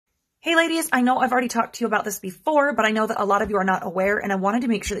Hey ladies, I know I've already talked to you about this before, but I know that a lot of you are not aware, and I wanted to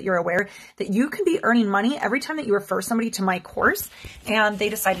make sure that you're aware that you can be earning money every time that you refer somebody to my course and they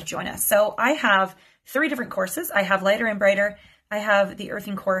decide to join us. So I have 3 different courses. I have Lighter and Brighter, I have the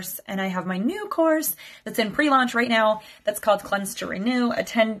Earthing course, and I have my new course that's in pre-launch right now that's called Cleanse to Renew,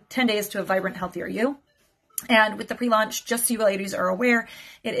 10 days to a vibrant, healthier you. And with the pre-launch, just so you ladies are aware,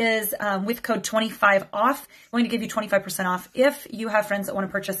 it is with code 25 off, going to give you 25% off if you have friends that want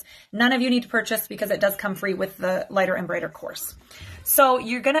to purchase. None of you need to purchase because it does come free with the Lighter and Brighter course. So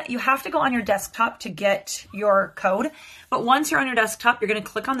you have to go on your desktop to get your code. But once you're on your desktop, you're going to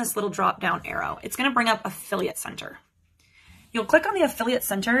click on this little drop down arrow. It's going to bring up Affiliate Center. You'll click on the Affiliate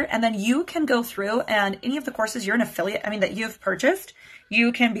Center, and then you can go through, and any of the courses you're an affiliate, that you've purchased,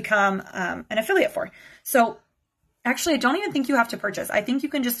 you can become an affiliate for. So actually, I don't even think you have to purchase. I think you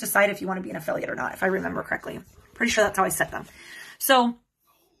can just decide if you want to be an affiliate or not, if I remember correctly. Pretty sure that's how I set them. So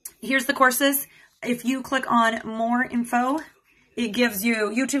here's the courses. If you click on more info, it gives you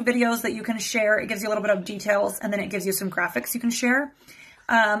YouTube videos that you can share. It gives you a little bit of details, and then it gives you some graphics you can share.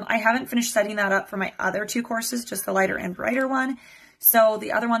 I haven't finished setting that up for my other 2 courses, just the Lighter and Brighter one. So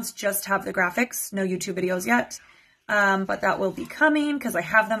the other ones just have the graphics, no YouTube videos yet. But that will be coming because I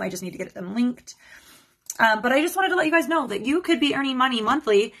have them. I just need to get them linked. But I just wanted to let you guys know that you could be earning money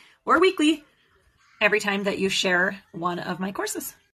monthly or weekly every time that you share one of my courses.